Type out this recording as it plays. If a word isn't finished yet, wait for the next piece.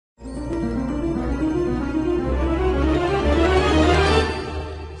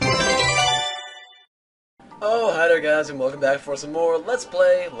guys, and welcome back for some more Let's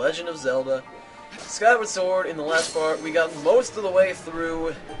Play Legend of Zelda Skyward Sword. In the last part, we got most of the way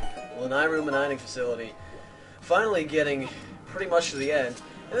through Lanairu Mining Facility, finally getting pretty much to the end.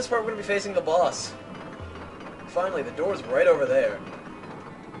 In this part, we're going to be facing the boss. Finally, the door's right over there.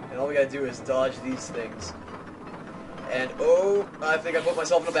 And all we gotta do is dodge these things. And, oh, I think I put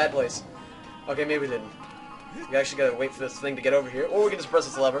myself in a bad place. Okay, maybe we didn't. We actually gotta wait for this thing to get over here, or we can just press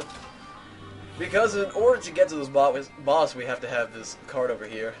this lever. Because in order to get to this boss, we have to have this card over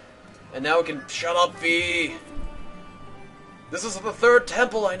here. And now we can... Shut up, V! This is the third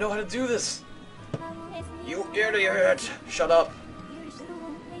temple, I know how to do this! You idiot! Shut up!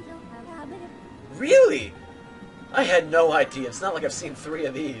 Really? I had no idea. It's not like I've seen 3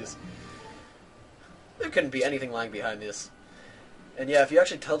 of these. There couldn't be anything lying behind this. And yeah, if you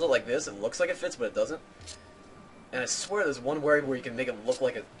actually tilt it like this, it looks like it fits, but it doesn't. And I swear there's one where you can make it look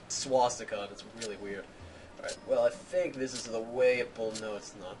like a swastika, and it's really weird. Alright, well, I think this is the way it pulled. No,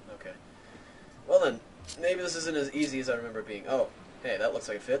 it's not. Okay. Well then, maybe this isn't as easy as I remember it being. Oh, hey, that looks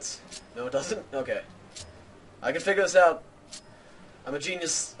like it fits. No, it doesn't? Okay. I can figure this out. I'm a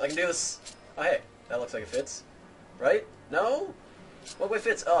genius. I can do this. Oh, hey, that looks like it fits. Right? No? What way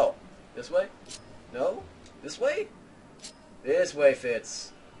fits? Oh, this way? No? This way? This way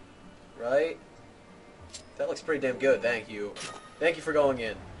fits. Right? That looks pretty damn good, thank you. Thank you for going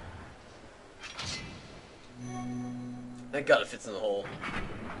in. Thank God it fits in the hole.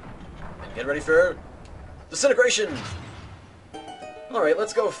 And get ready for disintegration! Alright,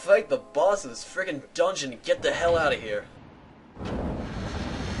 let's go fight the boss of this friggin' dungeon and get the hell out of here.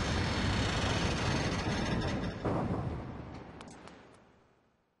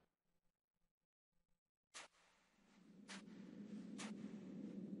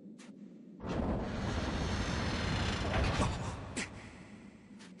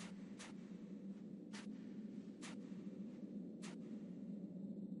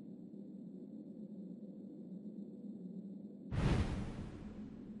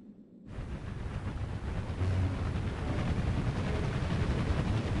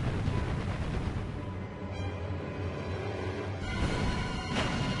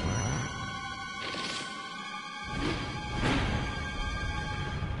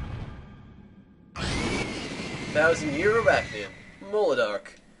 Thousand-Year Arachnium, Moladark.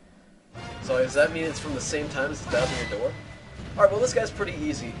 So does that mean it's from the same time as the Thousand-Year Door? Alright, well this guy's pretty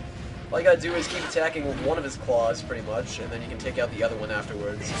easy. All you gotta do is keep attacking with one of his claws, pretty much, and then you can take out the other one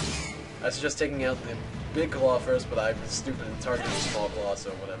afterwards. I suggest taking out the big claw first, but I was stupid and targeted the small claw,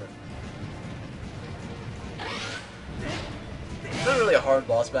 so whatever. It's not really a hard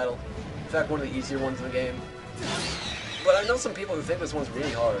boss battle. In fact, one of the easier ones in the game. But I know some people who think this one's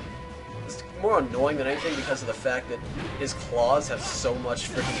really hard. It's more annoying than anything because of the fact that his claws have so much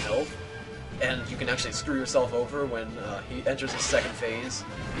freaking health, and you can actually screw yourself over when he enters his second phase.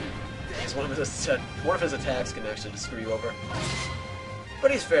 Because one of his attacks can actually just screw you over.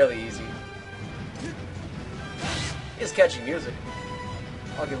 But he's fairly easy. He's catchy music.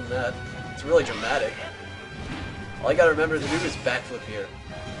 I'll give him that. It's really dramatic. All you gotta remember to do is backflip here.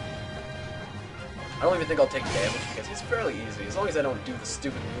 I don't even think I'll take damage because it's fairly easy. As long as I don't do the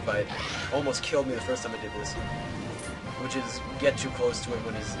stupid move I almost killed me the first time I did this. Which is get too close to him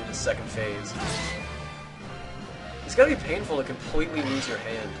when he's in his second phase. It's gotta be painful to completely lose your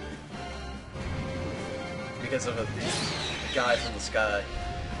hand. Because of a guy from the sky.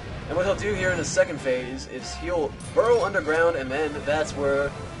 And what he'll do here in his second phase is he'll burrow underground, and then that's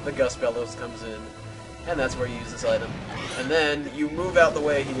where the Gust Bellows comes in. And that's where you use this item. And then you move out the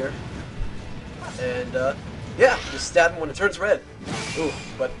way here. And, yeah, just stab him when it turns red. Ooh,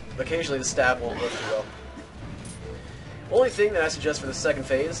 but occasionally the stab won't work too well. Only thing that I suggest for the second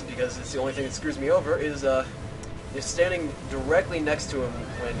phase, because it's the only thing that screws me over, is standing directly next to him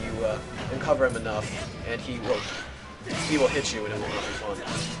when you uncover him enough, and he will hit you and it will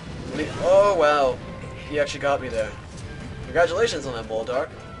not be fun. Oh, wow. He actually got me there. Congratulations on that, Moladark.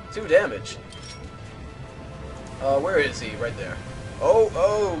 2 damage. Where is he? Right there.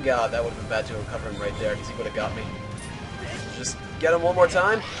 Oh god, that would have been bad to uncover him right there, because he would have got me. Just get him one more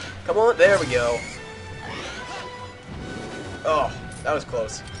time. Come on, there we go. Oh, that was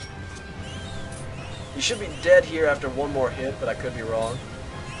close. He should be dead here after one more hit, but I could be wrong.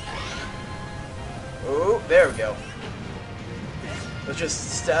 Oh, there we go. Let's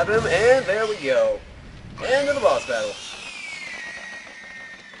just stab him, and there we go. End of the boss battle.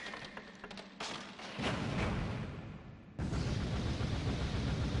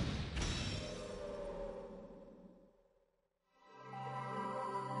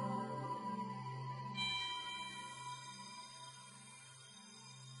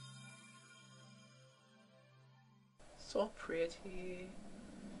 So pretty.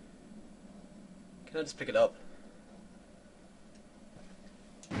 Can I just pick it up?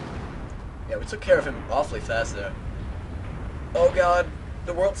 Yeah, we took care of him awfully fast there. Oh god,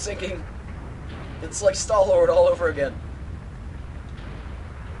 the world's sinking. It's like Star-Lord all over again.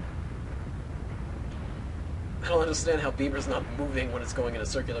 I don't understand how Bieber's not moving when it's going in a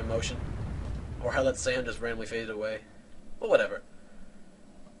circular motion. Or how that sand just randomly faded away. But whatever.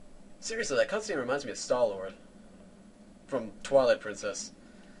 Seriously, that cutscene reminds me of Star-Lord. From Twilight Princess.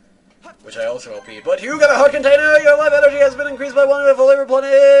 Which I also LP'd. But you got a heart container! Your life energy has been increased by 1 and fully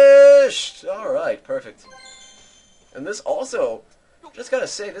replenished! Alright, perfect. And this also, just gotta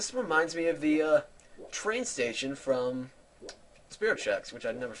say, this reminds me of the train station from Spirit Tracks, which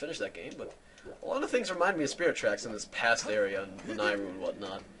I'd never finished that game, but a lot of things remind me of Spirit Tracks in this past area in Lanayru and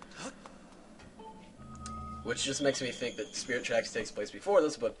whatnot. Which just makes me think that Spirit Tracks takes place before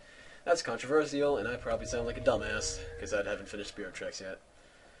this, but that's controversial, and I probably sound like a dumbass, because I haven't finished Spirit Tracks yet.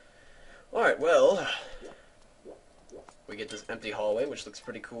 Alright, well, we get this empty hallway, which looks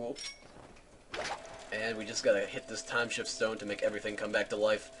pretty cool. And we just gotta hit this time shift stone to make everything come back to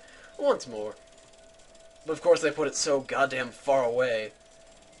life once more. But of course they put it so goddamn far away.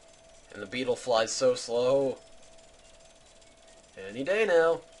 And the beetle flies so slow. Any day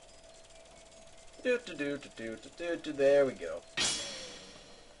now. There we go.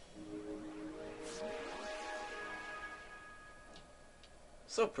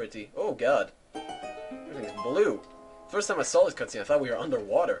 So pretty. Oh god. Everything's blue. First time I saw this cutscene, I thought we were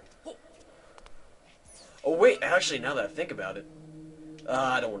underwater. Oh wait, actually, now that I think about it.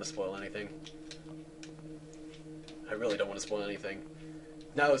 I don't want to spoil anything. I really don't want to spoil anything.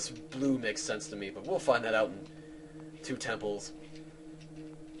 Now this blue makes sense to me, but we'll find that out in 2 temples.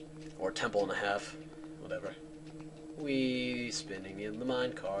 Or temple and a half. Whatever. Wee, spinning in the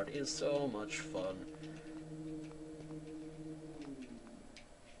minecart is so much fun.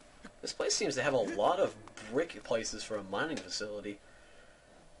 This place seems to have a lot of brick places for a mining facility.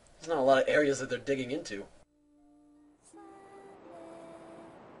 There's not a lot of areas that they're digging into.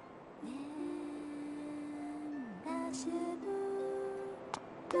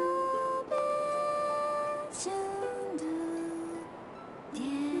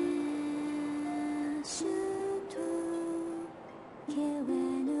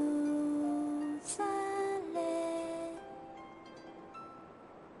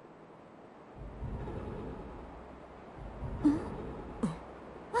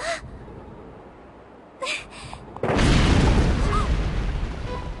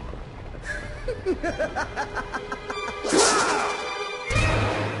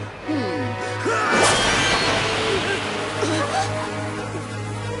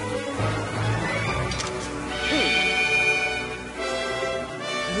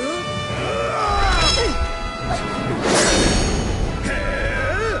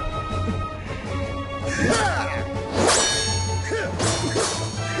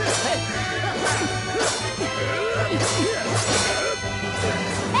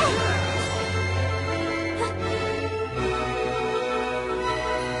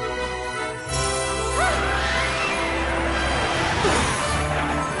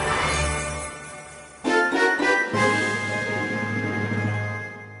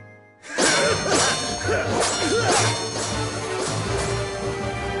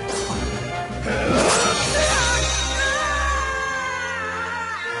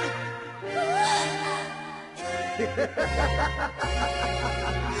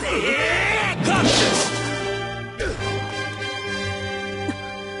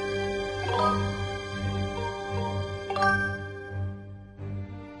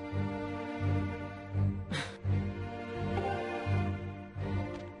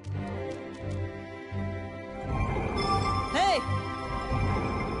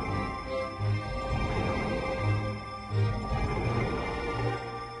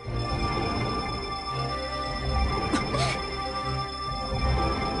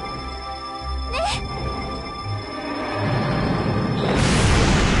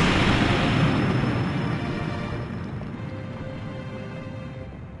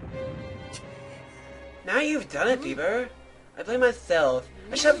 Now you've done it, Bieber. I blame myself.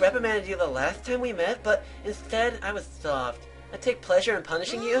 I should have reprimanded you the last time we met, but instead I was soft. I take pleasure in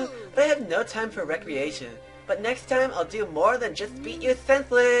punishing you, but I have no time for recreation. But next time I'll do more than just beat you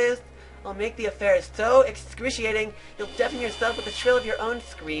senseless. I'll make the affair so excruciating you'll deafen yourself with the thrill of your own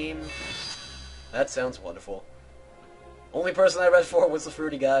scream. That sounds wonderful. Only person I read for was the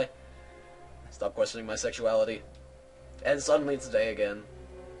fruity guy. Stop questioning my sexuality. And suddenly it's day again.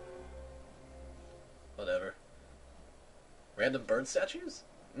 Whatever. Random bird statues?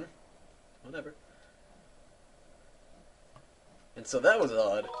 Whatever. And so that was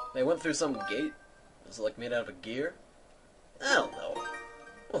odd. They went through some gate. It was like made out of a gear. I don't know.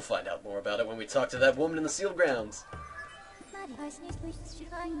 We'll find out more about it when we talk to that woman in the sealed grounds.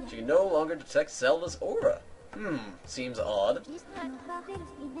 She can no longer detect Zelda's aura. Seems odd.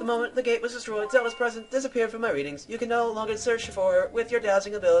 The moment the gate was destroyed, Zelda's presence disappeared from my readings. You can no longer search for her with your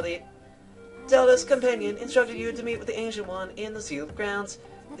dowsing ability. Zelda's companion instructed you to meet with the Ancient One in the sealed grounds.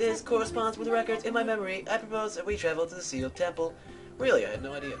 This corresponds with the records in my memory. I propose that we travel to the sealed temple. Really, I had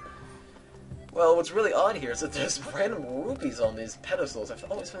no idea. Well, what's really odd here is that there's random rupees on these pedestals. I've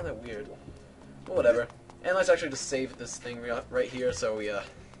always found that weird. But whatever. And let's actually just save this thing right here so we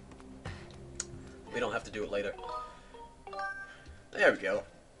don't have to do it later. There we go.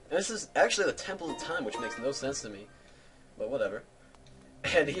 And this is actually the Temple of Time, which makes no sense to me. But whatever.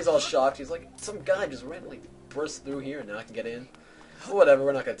 And he's all shocked. He's like, some guy just randomly burst through here and now I can get in. But whatever,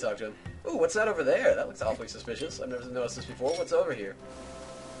 we're not going to talk to him. Ooh, what's that over there? That looks awfully suspicious. I've never noticed this before. What's over here?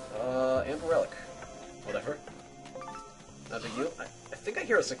 Amber Relic. Whatever. Not a big deal. I think I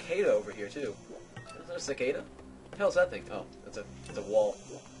hear a cicada over here, too. Is there a cicada? What the hell is that thing? Oh, it's a wall.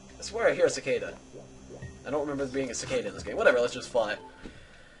 I swear I hear a cicada. I don't remember there being a cicada in this game. Whatever, let's just fly.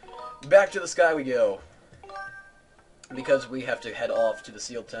 Back to the sky we go. Because we have to head off to the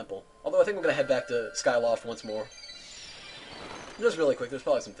sealed temple. Although I think we're going to head back to Skyloft once more. Just really quick, there's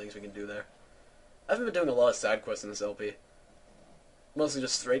probably some things we can do there. I haven't been doing a lot of side quests in this LP. Mostly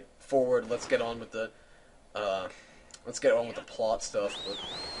just straightforward, let's get on with the plot stuff, but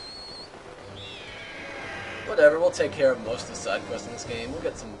whatever, we'll take care of most of the side quests in this game. We'll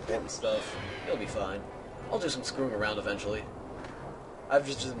get some important stuff. It'll be fine. I'll do some screwing around eventually. I've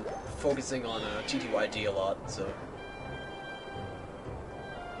just been focusing on TTYD a lot, so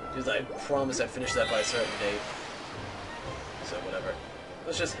because I promised I'd finish that by a certain date. So whatever.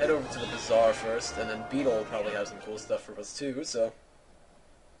 Let's just head over to the bazaar first, and then Beetle will probably have some cool stuff for us too, so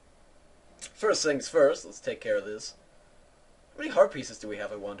first things first, let's take care of this. How many heart pieces do we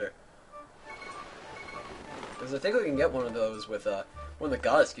have, I wonder? Because I think we can get one of those with one of the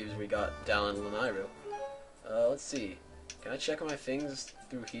goddess cubes we got down in Lanairu. Let's see. Can I check on my things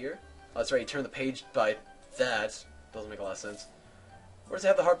through here? Oh, that's right, you turn the page by that. Doesn't make a lot of sense. Where does it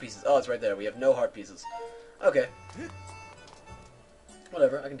have the heart pieces? Oh, it's right there. We have no heart pieces. Okay.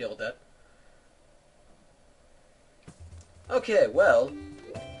 Whatever, I can deal with that. Okay, well,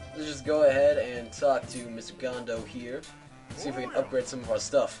 let's just go ahead and talk to Mr. Gondo here. See if we can upgrade some of our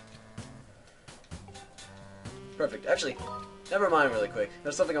stuff. Perfect. Actually, never mind really quick.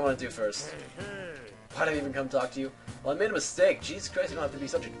 There's something I want to do first. Why did I even come talk to you? Well, I made a mistake. Jesus Christ, you don't have to be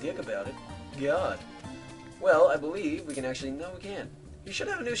such a dick about it. God. Well, I believe we can actually... No, we can't. You should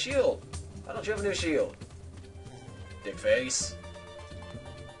have a new shield. Why don't you have a new shield? Dick face.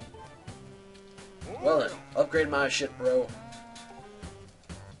 Well then, upgrade my shit, bro.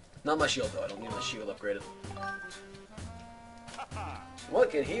 Not my shield, though. I don't need my shield upgraded. What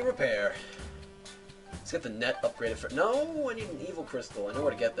can he repair? Let's get the net upgraded for... No, I need an evil crystal. I know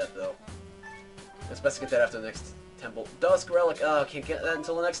where to get that, though. It's best to get that after the next temple. Dusk Relic. Oh, I can't get that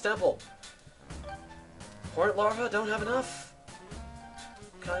until the next temple. Hornet Larva, don't have enough.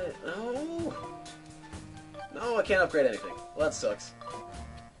 No. No, I can't upgrade anything. Well, that sucks.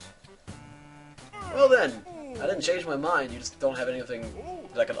 Well then, I didn't change my mind. You just don't have anything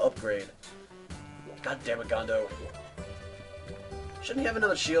that I can upgrade. God damn it, Gondo. Shouldn't he have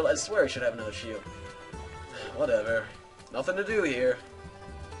another shield? I swear he should have another shield. Whatever. Nothing to do here.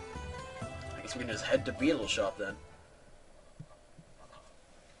 I guess we can just head to Beetle Shop then.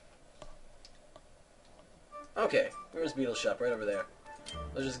 Okay, where's Beetle Shop? Right over there.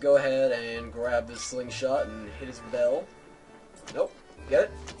 Let's just go ahead and grab this slingshot and hit his bell. Nope. Get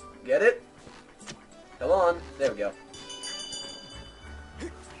it? Get it? Come on. There we go.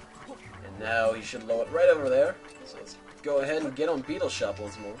 And now he should lower it right over there. So let's go ahead and get on Beetle Shop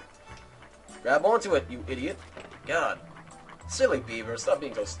once more. Grab onto it, you idiot. God. Silly beaver, stop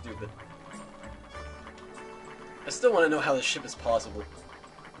being so stupid. I still want to know how this ship is possible.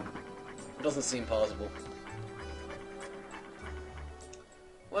 It doesn't seem possible.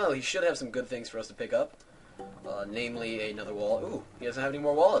 Well, he should have some good things for us to pick up. Namely, another wallet. Ooh, he doesn't have any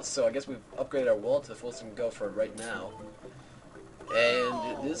more wallets, so I guess we've upgraded our wallet to the fullest we can go for right now.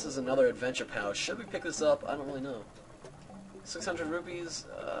 And this is another adventure pouch. Should we pick this up? I don't really know. 600 rupees?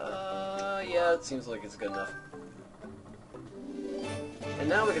 Yeah, it seems like it's good enough. And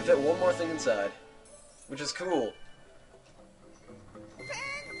now we can fit one more thing inside, which is cool.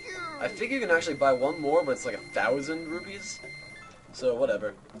 I think you can actually buy one more, but it's like 1,000 rupees. So,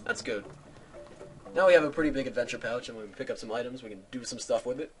 whatever. That's good. Now we have a pretty big adventure pouch, and when we pick up some items, we can do some stuff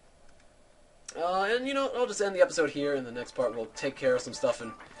with it. And you know, I'll just end the episode here. In the next part, we'll take care of some stuff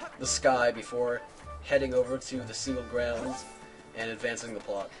in the sky before heading over to the sealed grounds and advancing the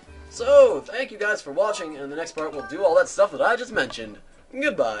plot. So, thank you guys for watching, and in the next part, we'll do all that stuff that I just mentioned.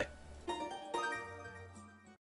 Goodbye.